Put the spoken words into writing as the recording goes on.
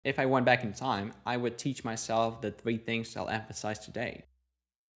If I went back in time, I would teach myself the 3 things I'll emphasize today.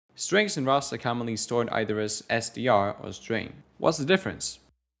 Strings in Rust are commonly stored either as str or string. What's the difference?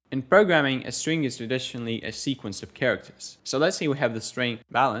 In programming, a string is traditionally a sequence of characters. So let's say we have the string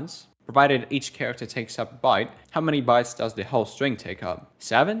balance. Provided each character takes up a byte, how many bytes does the whole string take up?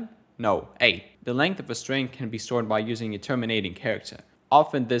 7? No, 8. The length of a string can be stored by using a terminating character.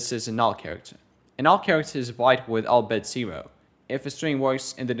 Often this is a null character. A null character is a byte with all bits 0. If a string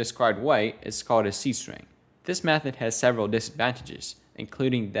works in the described way, it's called a C-string. This method has several disadvantages,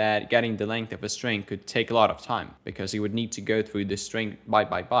 including that getting the length of a string could take a lot of time, because you would need to go through the string byte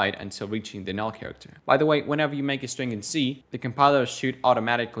by byte until reaching the null character. By the way, whenever you make a string in C, the compiler should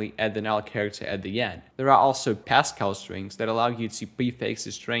automatically add the null character at the end. There are also Pascal strings that allow you to prefix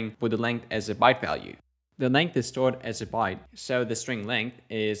a string with the length as a byte value. The length is stored as a byte, so the string length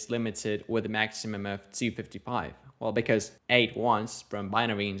is limited with a maximum of 255. Well, because 8 ones from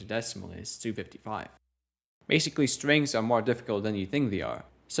binary into decimal is 255. Basically, strings are more difficult than you think they are.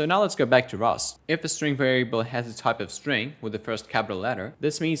 So now let's go back to Rust. If a string variable has a type of string with the first capital letter,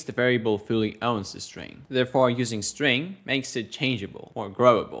 this means the variable fully owns the string. Therefore, using string makes it changeable or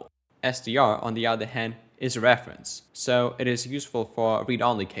growable. str, on the other hand, is a reference, so it is useful for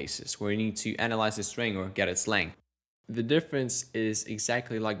read-only cases where you need to analyze the string or get its length. The difference is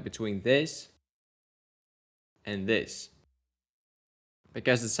exactly like between this and this,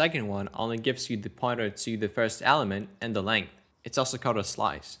 because the second one only gives you the pointer to the first element and the length. It's also called a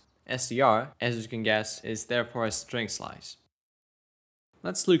slice. str, as you can guess, is therefore a string slice.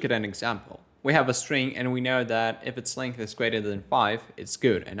 Let's look at an example. We have a string and we know that if its length is greater than 5, it's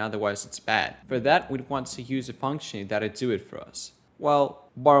good, and otherwise it's bad. For that, we'd want to use a function that would do it for us.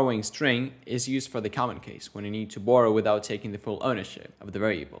 Well, borrowing string is used for the common case, when you need to borrow without taking the full ownership of the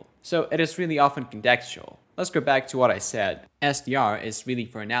variable. So it is really often contextual. Let's go back to what I said. str is really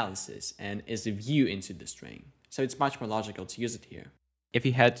for analysis and is a view into the string, so it's much more logical to use it here. If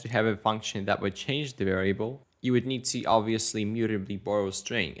you had to have a function that would change the variable, you would need to obviously mutably borrow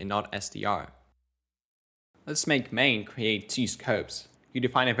string and not str. Let's make main create 2 scopes. You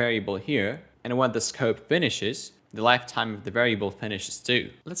define a variable here, and when the scope finishes, the lifetime of the variable finishes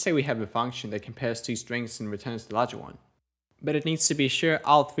too. Let's say we have a function that compares 2 strings and returns the larger one. But it needs to be sure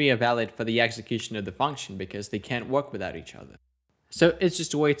all 3 are valid for the execution of the function because they can't work without each other. So it's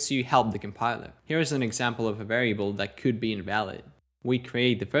just a way to help the compiler. Here's an example of a variable that could be invalid. We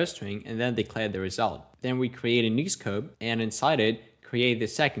create the first string and then declare the result. Then we create a new scope and inside it create the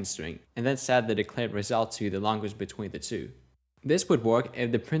second string and then set the declared result to the longest between the two. This would work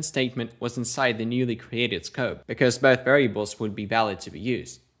if the print statement was inside the newly created scope, because both variables would be valid to be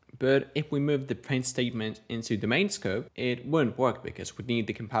used. But if we move the print statement into the main scope, it wouldn't work because we'd need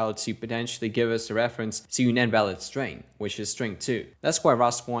the compiler to potentially give us a reference to an invalid string, which is string 2. That's why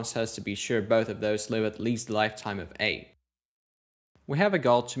Rust wants us to be sure both of those live at least the lifetime of 8. We have a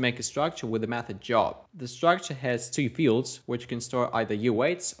goal to make a structure with the method job. The structure has 2 fields, which can store either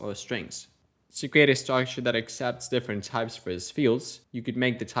U8s or strings. To create a structure that accepts different types for its fields, you could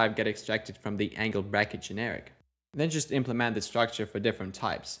make the type get extracted from the angle bracket generic. Then just implement the structure for different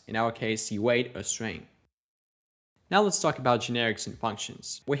types, in our case U8 or string. Now let's talk about generics and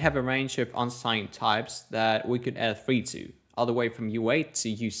functions. We have a range of unsigned types that we could add 3 to, all the way from U8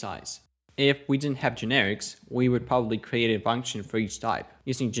 to usize. If we didn't have generics, we would probably create a function for each type.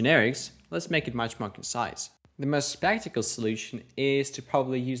 Using generics, let's make it much more concise. The most practical solution is to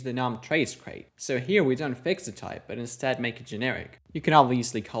probably use the num trace crate. So here we don't fix the type, but instead make it generic. You can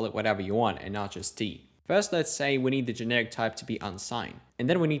obviously call it whatever you want and not just t. First, let's say we need the generic type to be unsigned, and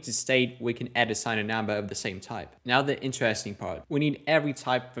then we need to state we can add assign a number of the same type. Now the interesting part, we need every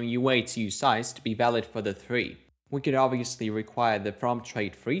type from UA to usize to be valid for the 3. We could obviously require the from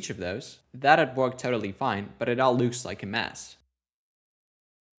trait for each of those. That'd work totally fine, but it all looks like a mess.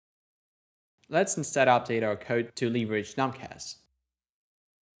 Let's instead update our code to leverage numcast.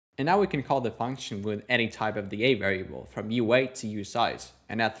 And now we can call the function with any type of the a variable from UA to usize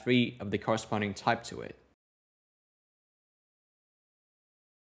and add 3 of the corresponding type to it.